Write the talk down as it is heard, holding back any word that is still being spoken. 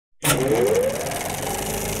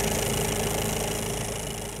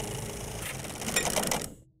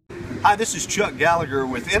Hi, this is Chuck Gallagher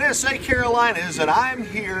with NSA Carolinas, and I'm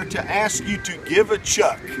here to ask you to give a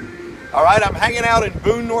chuck. All right, I'm hanging out in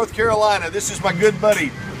Boone, North Carolina. This is my good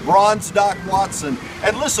buddy, Bronze Doc Watson.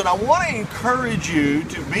 And listen, I want to encourage you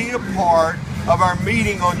to be a part of our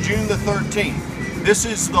meeting on June the 13th. This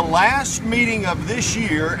is the last meeting of this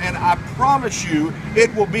year, and I promise you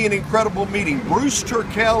it will be an incredible meeting. Bruce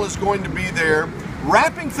Turkel is going to be there,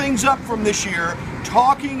 wrapping things up from this year,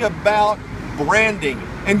 talking about branding,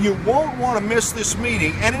 and you won't want to miss this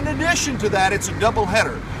meeting. And in addition to that, it's a double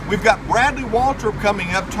header. We've got Bradley Waldrop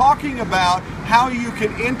coming up talking about how you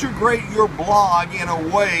can integrate your blog in a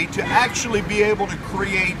way to actually be able to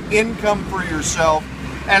create income for yourself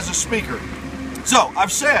as a speaker. So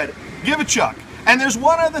I've said, give a chuck. And there's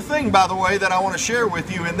one other thing, by the way, that I want to share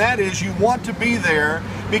with you, and that is you want to be there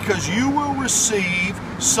because you will receive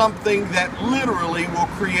something that literally will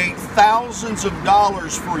create thousands of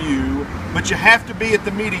dollars for you, but you have to be at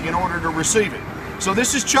the meeting in order to receive it. So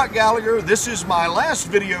this is Chuck Gallagher. This is my last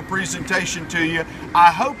video presentation to you.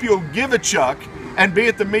 I hope you'll give a chuck and be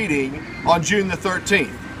at the meeting on June the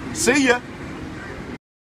 13th. See ya.